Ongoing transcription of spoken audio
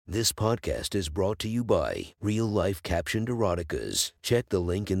This podcast is brought to you by Real Life Captioned Eroticas. Check the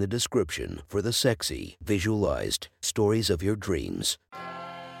link in the description for the sexy, visualized stories of your dreams.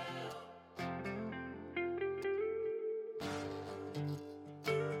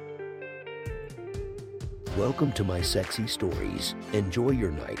 Welcome to my sexy stories. Enjoy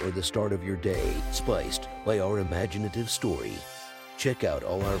your night or the start of your day, spiced by our imaginative story. Check out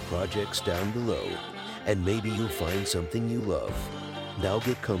all our projects down below, and maybe you'll find something you love. Now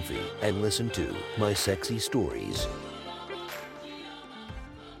get comfy and listen to my sexy stories.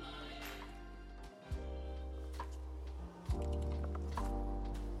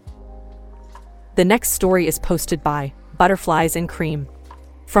 The next story is posted by Butterflies and Cream.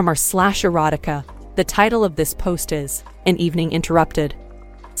 From our /erotica, the title of this post is An Evening Interrupted.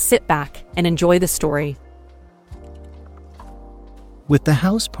 Sit back and enjoy the story. With the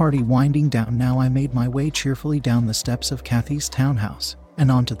house party winding down now, I made my way cheerfully down the steps of Kathy's townhouse and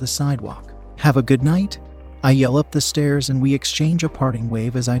onto the sidewalk. "Have a good night?" I yell up the stairs and we exchange a parting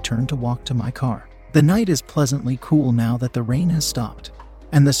wave as I turn to walk to my car. The night is pleasantly cool now that the rain has stopped,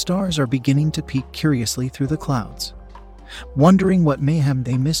 and the stars are beginning to peek curiously through the clouds, wondering what mayhem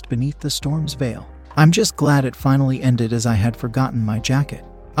they missed beneath the storm's veil. I'm just glad it finally ended, as I had forgotten my jacket.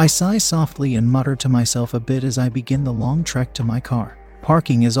 I sigh softly and mutter to myself a bit as I begin the long trek to my car.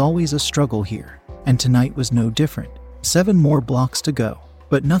 Parking is always a struggle here, and tonight was no different. 7 more blocks to go,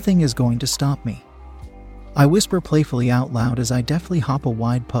 but nothing is going to stop me. I whisper playfully out loud as I deftly hop a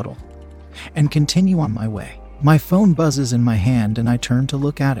wide puddle and continue on my way. My phone buzzes in my hand and I turn to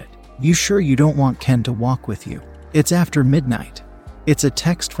look at it. "You sure you don't want Ken to walk with you? It's after midnight." It's a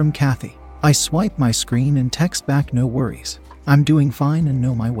text from Kathy. I swipe my screen and text back, "No worries. I'm doing fine and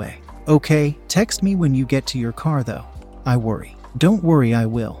know my way." "Okay, text me when you get to your car though." I worry. "Don't worry, I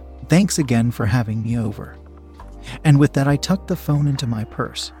will. Thanks again for having me over." And with that I tucked the phone into my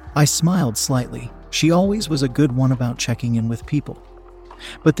purse. I smiled slightly. She always was a good one about checking in with people.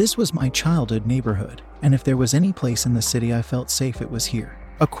 But this was my childhood neighborhood, and if there was any place in the city I felt safe, it was here.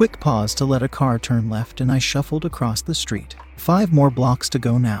 A quick pause to let a car turn left and I shuffled across the street. 5 more blocks to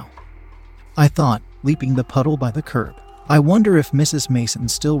go now, I thought, leaping the puddle by the curb. I wonder if Mrs. Mason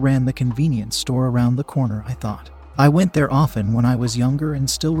still ran the convenience store around the corner, I thought. I went there often when I was younger and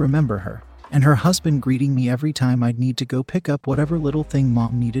still remember her, and her husband greeting me every time I'd need to go pick up whatever little thing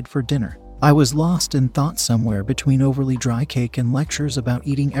Mom needed for dinner. I was lost in thought somewhere between overly dry cake and lectures about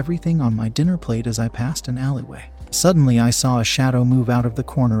eating everything on my dinner plate as I passed an alleyway. Suddenly I saw a shadow move out of the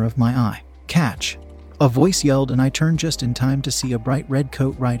corner of my eye. "Catch!" A voice yelled, and I turned just in time to see a bright red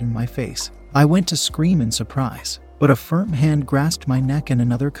coat right in my face. I went to scream in surprise, but a firm hand grasped my neck and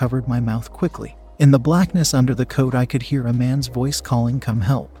another covered my mouth quickly. In the blackness under the coat I could hear a man's voice calling, "Come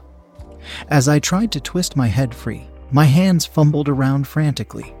help." As I tried to twist my head free, my hands fumbled around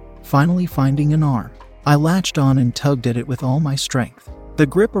frantically, finally finding an arm. I latched on and tugged at it with all my strength. The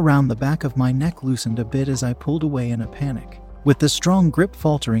grip around the back of my neck loosened a bit as I pulled away in a panic. With the strong grip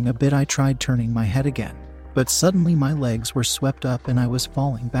faltering a bit, I tried turning my head again, but suddenly my legs were swept up and I was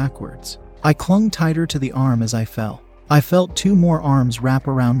falling backwards. I clung tighter to the arm as I fell. I felt 2 more arms wrap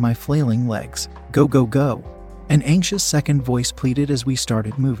around my flailing legs. "Go, go, go," an anxious second voice pleaded as we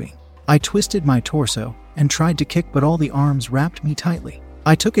started moving. I twisted my torso and tried to kick, but all the arms wrapped me tightly.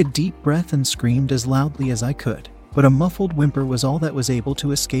 I took a deep breath and screamed as loudly as I could, but a muffled whimper was all that was able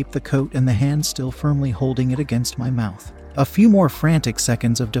to escape the coat and the hand still firmly holding it against my mouth. A few more frantic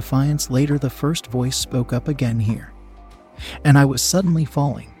seconds of defiance later, the first voice spoke up again here, and I was suddenly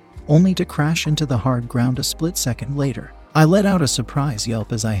falling, only to crash into the hard ground a split second later. I let out a surprise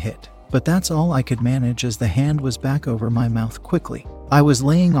yelp as I hit, but that's all I could manage as the hand was back over my mouth quickly. I was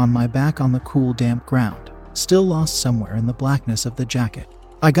laying on my back on the cool, damp ground, still lost somewhere in the blackness of the jacket.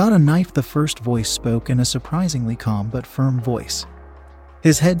 "I got a knife," the first voice spoke in a surprisingly calm but firm voice.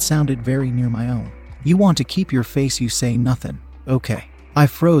 His head sounded very near my own. "You want to keep your face, you say nothing, okay?" I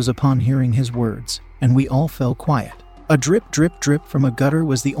froze upon hearing his words, and we all fell quiet. A drip, drip, drip from a gutter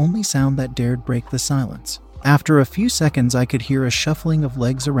was the only sound that dared break the silence. After a few seconds I could hear a shuffling of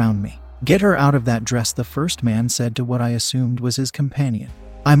legs around me. "Get her out of that dress," the first man said to what I assumed was his companion.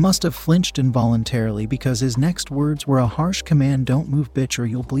 I must have flinched involuntarily because his next words were a harsh command, "Don't move, bitch, or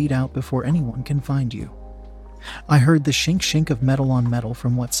you'll bleed out before anyone can find you." I heard the shink-shink of metal on metal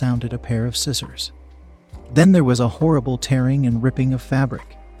from what sounded a pair of scissors. Then there was a horrible tearing and ripping of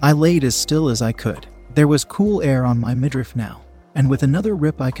fabric. I laid as still as I could. There was cool air on my midriff now, and with another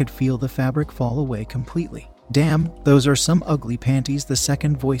rip I could feel the fabric fall away completely. "Damn, those are some ugly panties," the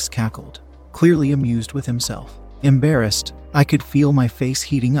second voice cackled, clearly amused with himself. Embarrassed, I could feel my face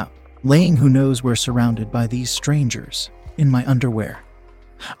heating up. Laying who knows where surrounded by these strangers, in my underwear.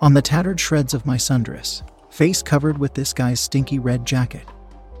 on the tattered shreds of my sundress, face covered with this guy's stinky red jacket.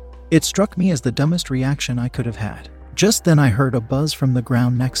 It struck me as the dumbest reaction I could have had. Just then I heard a buzz from the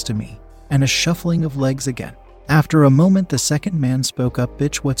ground next to me, and a shuffling of legs again. After a moment, the second man spoke up.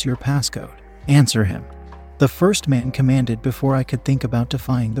 "Bitch, what's your passcode? Answer him," the first man commanded before I could think about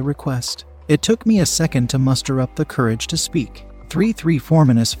defying the request. It took me a second to muster up the courage to speak.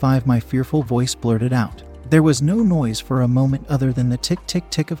 334-5, my fearful voice blurted out. There was no noise for a moment other than the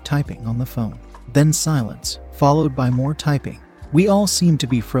tick-tick-tick of typing on the phone. Then silence, followed by more typing. We all seemed to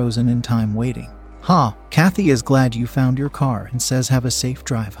be frozen in time waiting. "Ha, Kathy is glad you found your car and says have a safe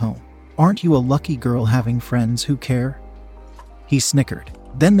drive home. Aren't you a lucky girl having friends who care?" He snickered.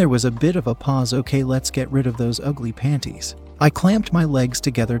 Then there was a bit of a pause. "Okay, let's get rid of those ugly panties." I clamped my legs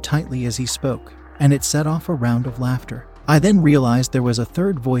together tightly as he spoke, and it set off a round of laughter. I then realized there was a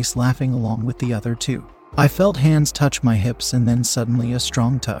third voice laughing along with the other two. I felt hands touch my hips and then suddenly a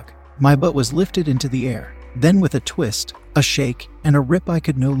strong tug. My butt was lifted into the air. Then with a twist, a shake, and a rip, I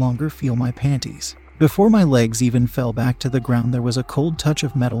could no longer feel my panties. Before my legs even fell back to the ground, there was a cold touch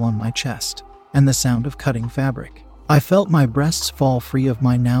of metal on my chest, and the sound of cutting fabric. I felt my breasts fall free of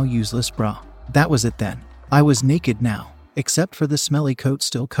my now useless bra. That was it then. I was naked now, except for the smelly coat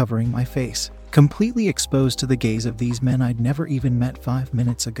still covering my face, completely exposed to the gaze of these men I'd never even met 5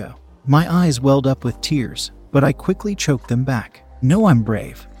 minutes ago. My eyes welled up with tears, but I quickly choked them back. "No, I'm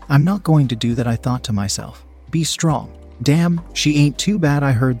brave. I'm not going to do that," I thought to myself. "Be strong." "Damn, she ain't too bad,"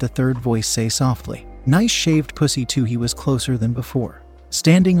 I heard the third voice say softly. "Nice shaved pussy too." He was closer than before,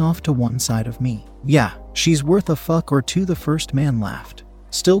 standing off to one side of me. "Yeah, she's worth a fuck or two," the first man laughed,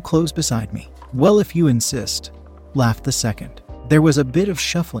 still close beside me. "Well, if you insist," laughed the second. There was a bit of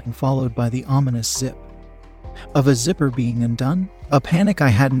shuffling followed by the ominous zip of a zipper being undone. A panic I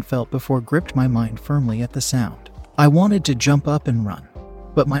hadn't felt before gripped my mind firmly at the sound. I wanted to jump up and run,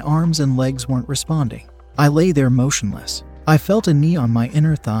 but my arms and legs weren't responding. I lay there motionless. I felt a knee on my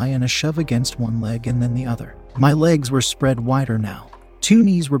inner thigh and a shove against one leg and then the other. My legs were spread wider now. 2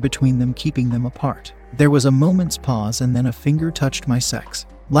 knees were between them, keeping them apart. There was a moment's pause and then a finger touched my sex.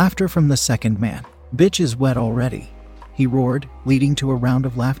 Laughter from the second man. "Bitch is wet already," he roared, leading to a round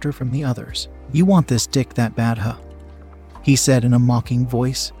of laughter from the others. "You want this dick that bad, huh?" he said in a mocking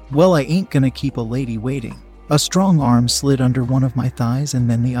voice. "Well, I ain't gonna keep a lady waiting." A strong arm slid under one of my thighs and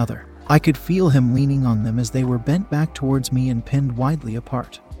then the other. I could feel him leaning on them as they were bent back towards me and pinned widely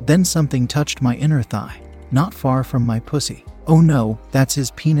apart. Then something touched my inner thigh, not far from my pussy. "Oh no, that's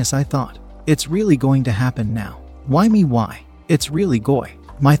his penis," I thought. "It's really going to happen now. Why me? Why? It's really goy."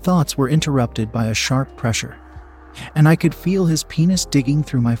 My thoughts were interrupted by a sharp pressure, and I could feel his penis digging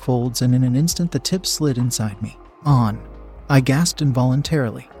through my folds, and in an instant the tip slid inside me. "On," I gasped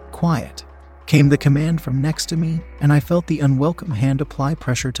involuntarily. "Quiet," came the command from next to me, and I felt the unwelcome hand apply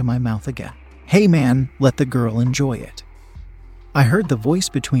pressure to my mouth again. "Hey man, let the girl enjoy it," I heard the voice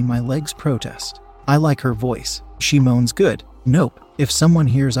between my legs protest. "I like her voice. She moans good." "Nope, if someone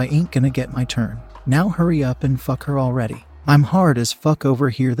hears I ain't gonna get my turn. Now hurry up and fuck her already. I'm hard as fuck over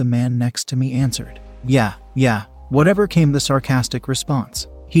here," the man next to me answered. Yeah, whatever," came the sarcastic response.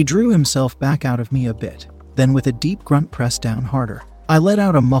 He drew himself back out of me a bit, then with a deep grunt pressed down harder. I let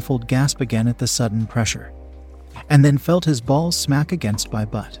out a muffled gasp again at the sudden pressure, and then felt his balls smack against my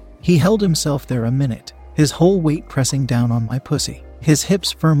butt. He held himself there a minute, his whole weight pressing down on my pussy, his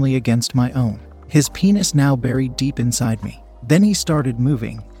hips firmly against my own, his penis now buried deep inside me. Then he started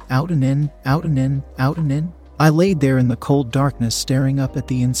moving, out and in, out and in, out and in. I laid there in the cold darkness staring up at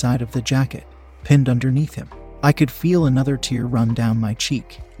the inside of the jacket, pinned underneath him. I could feel another tear run down my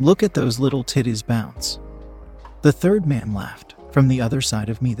cheek. "Look at those little titties bounce." The third man laughed, from the other side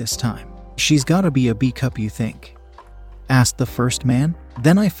of me this time. "She's gotta be a B-cup, you think?" asked the first man.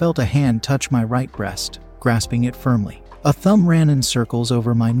 Then I felt a hand touch my right breast, grasping it firmly. A thumb ran in circles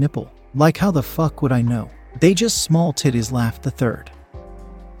over my nipple. "Like how the fuck would I know? They just small titties," laughed the third.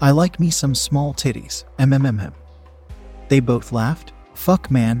 "I like me some small titties, him. They both laughed.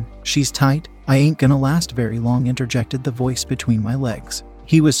 "Fuck man, she's tight. I ain't gonna last very long," interjected the voice between my legs.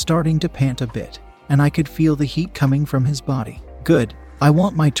 He was starting to pant a bit, and I could feel the heat coming from his body. "Good. I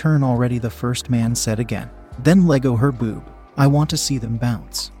want my turn already," the first man said again. "Then Lego her boob. I want to see them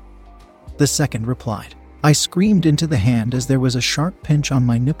bounce," the second replied. I screamed into the hand as there was a sharp pinch on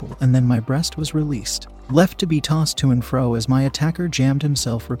my nipple, and then my breast was released, left to be tossed to and fro as my attacker jammed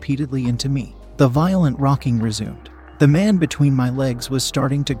himself repeatedly into me. The violent rocking resumed. The man between my legs was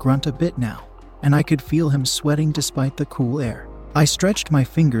starting to grunt a bit now, and I could feel him sweating despite the cool air. I stretched my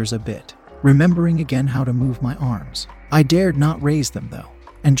fingers a bit, remembering again how to move my arms. I dared not raise them though,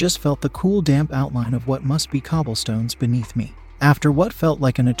 and just felt the cool damp outline of what must be cobblestones beneath me. After what felt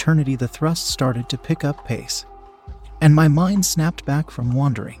like an eternity, the thrust started to pick up pace, and my mind snapped back from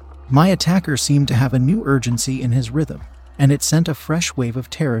wandering. My attacker seemed to have a new urgency in his rhythm, and it sent a fresh wave of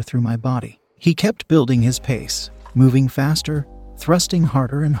terror through my body. He kept building his pace, moving faster, thrusting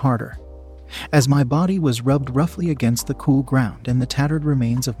harder and harder, as my body was rubbed roughly against the cool ground and the tattered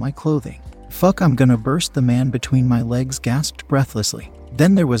remains of my clothing. "Fuck, I'm gonna burst," the man between my legs gasped breathlessly.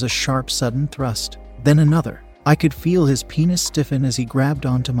 Then there was a sharp, sudden thrust, then another. I could feel his penis stiffen as he grabbed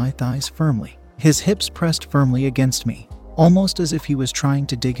onto my thighs firmly. His hips pressed firmly against me, almost as if he was trying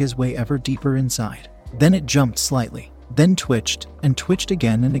to dig his way ever deeper inside. Then it jumped slightly, then twitched, and twitched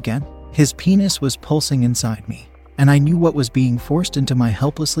again and again. His penis was pulsing inside me, and I knew what was being forced into my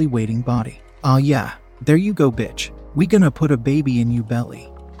helplessly waiting body. "Ah yeah, there you go, bitch. We gonna put a baby in you belly,"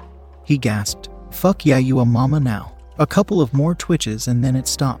 he gasped. "Fuck yeah, you a mama now." A couple of more twitches and then it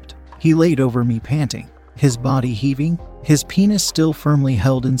stopped. He laid over me panting, his body heaving, his penis still firmly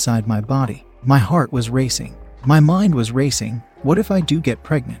held inside my body. My heart was racing. My mind was racing. What if I do get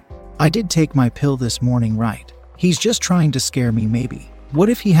pregnant? I did take my pill this morning, right? He's just trying to scare me maybe. What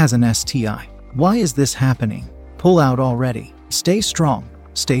if he has an STI? Why is this happening? Pull out already. Stay strong.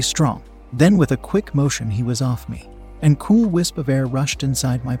 Stay strong. Then with a quick motion he was off me, and cool wisp of air rushed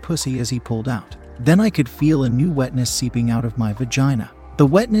inside my pussy as he pulled out. Then I could feel a new wetness seeping out of my vagina. The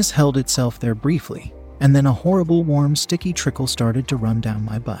wetness held itself there briefly, and then a horrible warm sticky trickle started to run down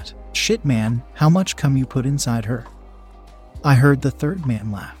my butt. "Shit man, how much cum you put inside her?" I heard the third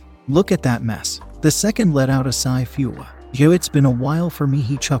man laugh. "Look at that mess." The second let out a sigh. "Phew. Yo, it's been a while for me,"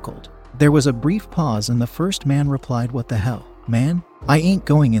 he chuckled. There was a brief pause and the first man replied, "What the hell, man? I ain't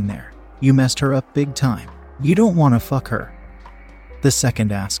going in there. You messed her up big time. You don't want to fuck her?" The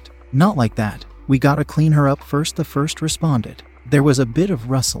second asked. "Not like that. We gotta clean her up first," the first responded. There was a bit of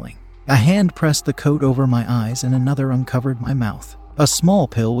rustling. A hand pressed the coat over my eyes and another uncovered my mouth. A small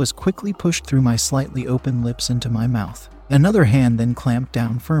pill was quickly pushed through my slightly open lips into my mouth. Another hand then clamped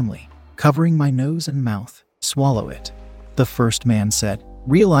down firmly, covering my nose and mouth. "Swallow it," the first man said.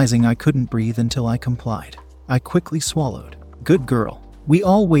 Realizing I couldn't breathe until I complied, I quickly swallowed. "Good girl." We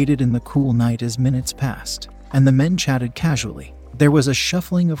all waited in the cool night as minutes passed, and the men chatted casually. There was a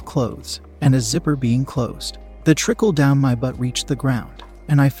shuffling of clothes, and a zipper being closed. The trickle down my butt reached the ground,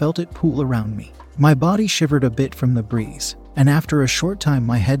 and I felt it pool around me. My body shivered a bit from the breeze, and after a short time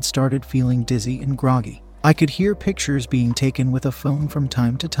my head started feeling dizzy and groggy. I could hear pictures being taken with a phone from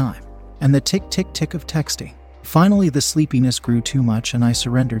time to time, and the tick-tick-tick of texting. Finally, the sleepiness grew too much and I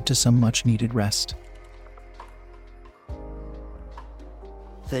surrendered to some much-needed rest.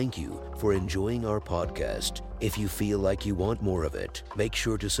 Thank you for enjoying our podcast. If you feel like you want more of it, make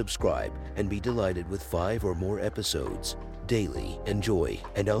sure to subscribe and be delighted with 5 or more episodes daily. Enjoy,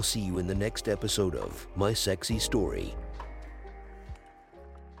 and I'll see you in the next episode of My Sexy Story.